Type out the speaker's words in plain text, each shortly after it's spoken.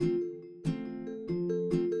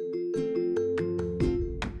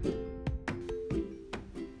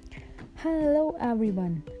Hello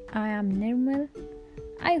everyone, I am Nirmal.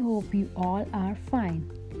 I hope you all are fine.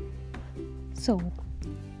 So,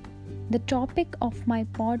 the topic of my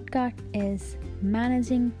podcast is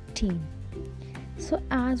managing team. So,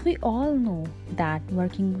 as we all know that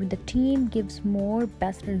working with the team gives more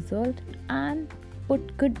best result and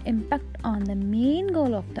put good impact on the main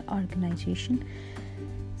goal of the organization.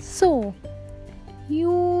 So,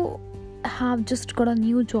 you have just got a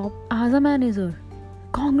new job as a manager.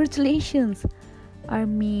 Congratulations! Or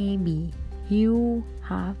maybe you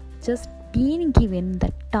have just been given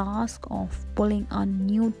the task of pulling a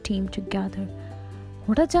new team together.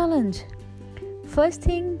 What a challenge! First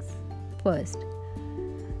things first,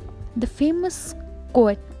 the famous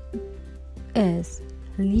quote is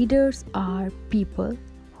leaders are people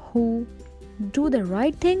who do the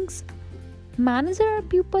right things, managers are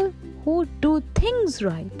people who do things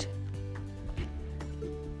right.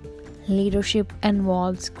 Leadership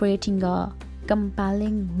involves creating a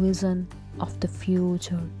compelling vision of the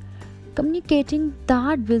future, communicating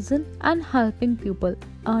that vision, and helping people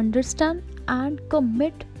understand and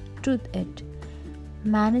commit to it.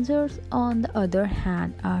 Managers, on the other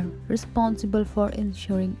hand, are responsible for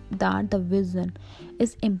ensuring that the vision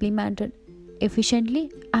is implemented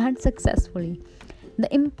efficiently and successfully.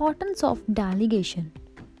 The importance of delegation.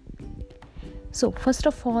 So, first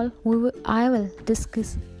of all, I will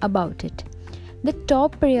discuss about it. The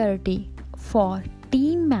top priority for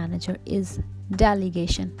team manager is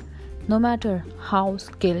delegation. No matter how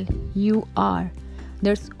skilled you are,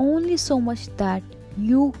 there's only so much that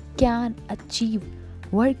you can achieve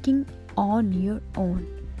working on your own.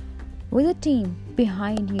 With a team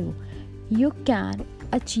behind you, you can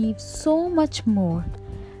achieve so much more.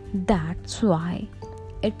 That's why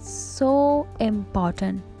it's so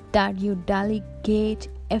important that you delegate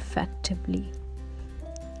effectively.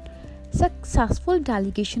 Successful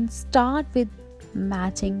delegation start with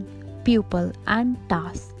matching people and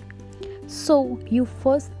tasks. So you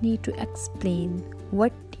first need to explain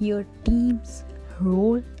what your team's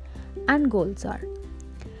role and goals are.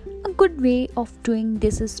 A good way of doing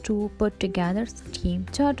this is to put together a team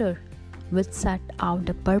charter, which set out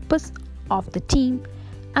the purpose of the team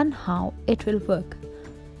and how it will work.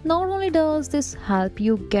 Not only does this help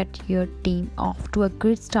you get your team off to a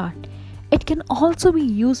great start, it can also be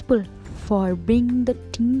useful for bringing the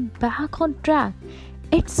team back on track.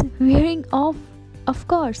 It's wearing off, of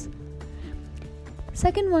course.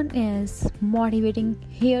 Second one is motivating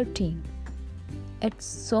your team. It's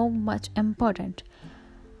so much important.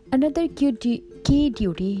 Another key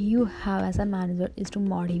duty you have as a manager is to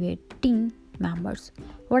motivate team members.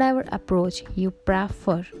 Whatever approach you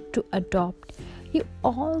prefer to adopt, you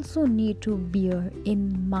also need to bear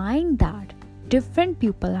in mind that different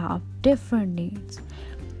people have different needs.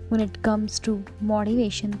 When it comes to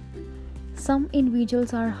motivation, some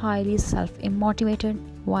individuals are highly self-motivated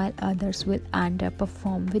while others will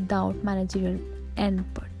underperform without managerial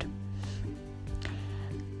input.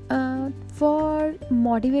 For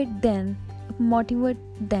motivate them,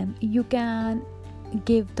 you can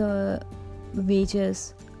give the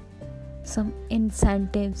wages, some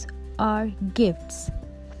incentives or gifts.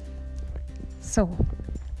 So,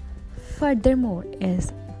 furthermore,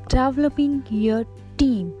 is developing your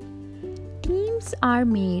team. Teams are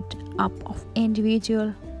made up of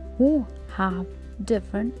individuals who have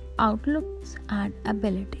different outlooks and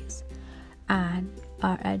abilities and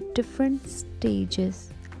are at different stages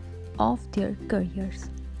of their careers.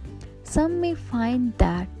 Some may find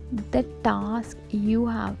that the tasks you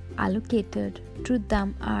have allocated to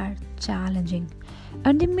them are challenging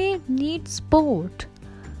and they may need support.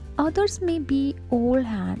 Others may be old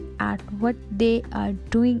hand at what they are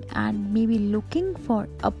doing and may be looking for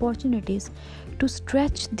opportunities to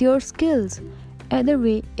stretch their skills. Either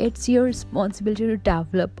way, it's your responsibility to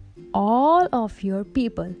develop all of your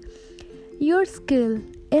people. Your skill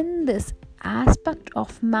in this aspect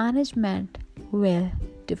of management will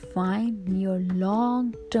define your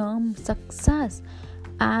long-term success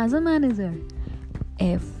as a manager.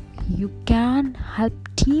 If you can help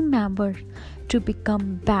team members to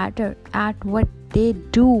become better at what they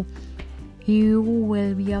do, you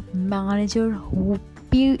will be a manager who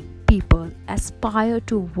people aspire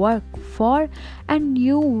to work for, and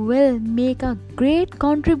you will make a great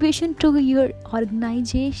contribution to your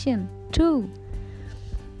organization too.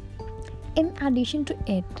 In addition to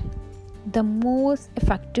it, the most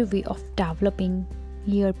effective way of developing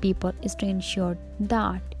your people is to ensure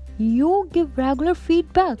that you give regular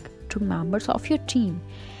feedback to members of your team.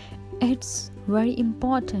 It's very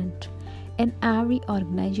important in every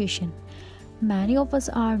organization. Many of us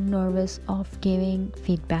are nervous of giving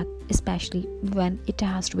feedback, especially when it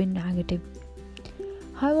has to be negative.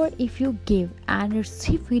 However, if you give and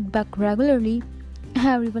receive feedback regularly,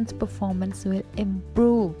 everyone's performance will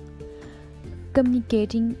improve.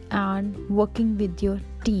 Communicating and working with your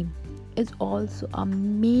team is also a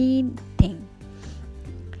main thing.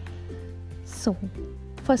 So,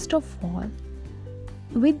 first of all,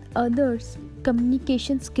 with others,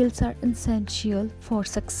 communication skills are essential for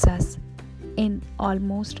success in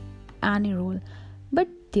almost any role, but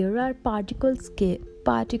there are particular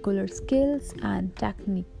skills and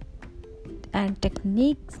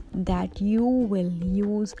techniques that you will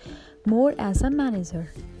use more as a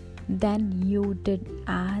manager than you did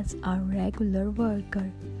as a regular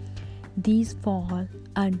worker. These fall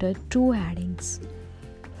under two headings.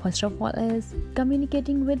 First of all is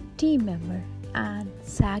communicating with team member, and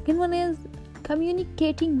second one is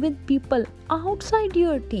communicating with people outside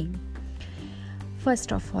your team.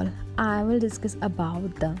 First of all, I will discuss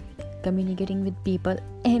about the communicating with people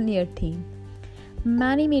in your team.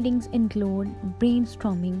 Many meetings include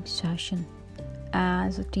brainstorming session.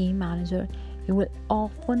 As a team manager, you will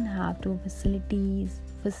often have to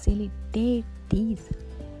facilitate these.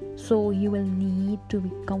 So you will need to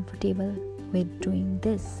be comfortable with doing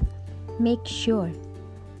this. Make sure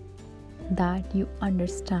that you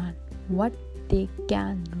understand what they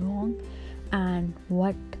can wrong and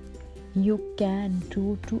what you can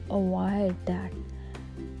do to avoid that.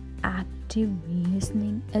 Active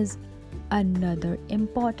listening is another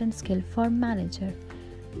important skill for manager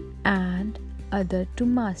and other to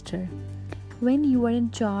master. When you are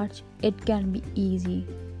in charge, it can be easy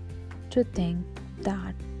to think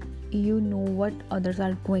that you know what others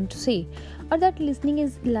are going to say, or that listening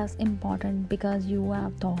is less important because you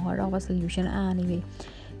have thought of a solution anyway.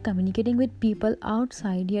 Communicating with people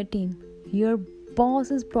outside your team. Your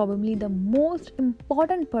boss is probably the most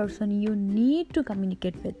important person you need to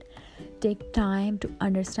communicate with. Take time to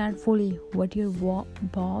understand fully what your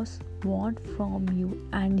boss wants from you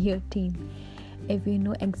and your team. If you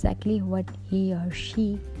know exactly what he or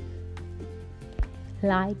she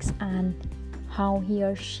likes and how he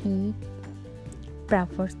or she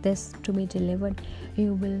prefers this to be delivered,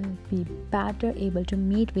 you will be better able to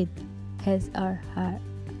meet with his or her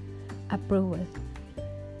approval.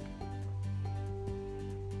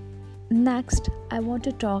 Next, I want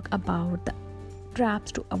to talk about the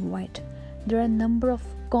traps to avoid. There are a number of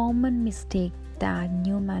common mistakes that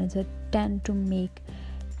new managers tend to make.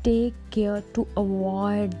 Take care to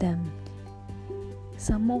avoid them.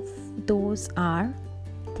 Some of those are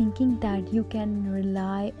thinking that you can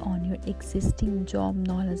rely on your existing job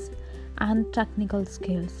knowledge and technical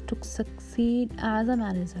skills to succeed as a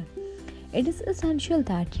manager. It is essential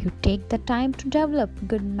that you take the time to develop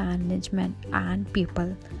good management and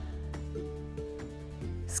people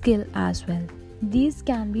skill as well. These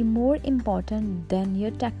can be more important than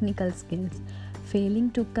your technical skills. Failing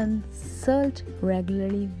to consult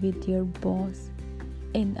regularly with your boss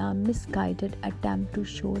in a misguided attempt to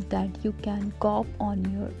show that you can cope on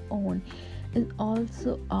your own is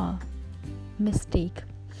also a mistake.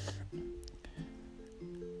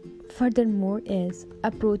 Furthermore, is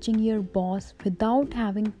approaching your boss without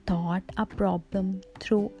having thought a problem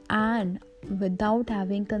through and without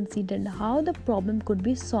having considered how the problem could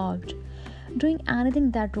be solved. Doing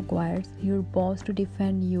anything that requires your boss to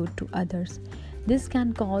defend you to others. This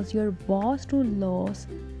can cause your boss to lose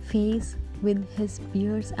face with his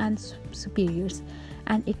peers and superiors,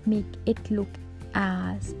 and it make it look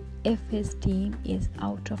as if his team is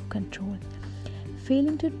out of control.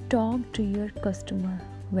 Failing to talk to your customer,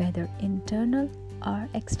 whether internal or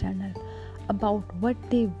external, about what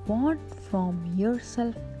they want from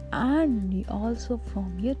yourself and also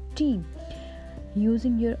from your team.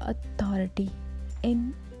 Using your authority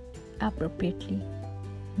inappropriately.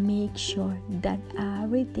 Make sure that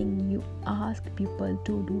everything you ask people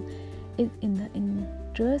to do is in the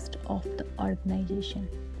interest of the organization.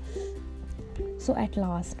 So at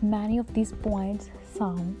last, many of these points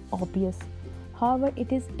sound obvious. However,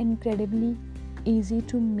 it is incredibly easy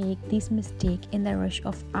to make this mistake in the rush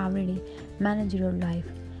of everyday managerial life.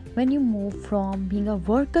 When you move from being a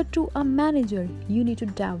worker to a manager, you need to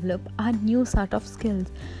develop a new set of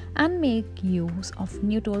skills and make use of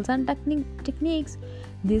new tools and techniques.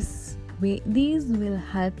 These will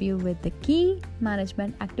help you with the key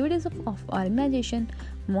management activities of organization,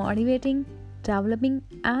 motivating, developing,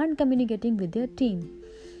 and communicating with your team.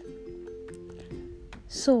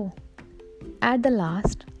 So, at the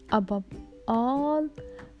last, above all,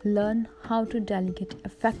 learn how to delegate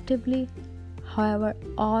effectively. However,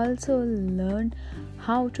 also learn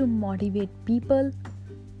how to motivate people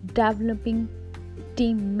developing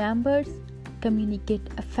team members, communicate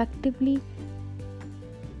effectively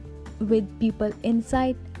with people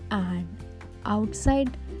inside and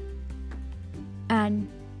outside, and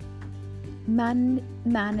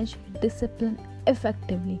manage discipline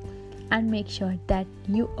effectively, and make sure that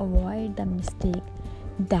you avoid the mistake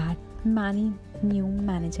that many new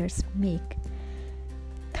managers make.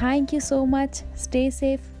 Thank you so much. Stay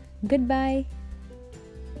safe. Goodbye.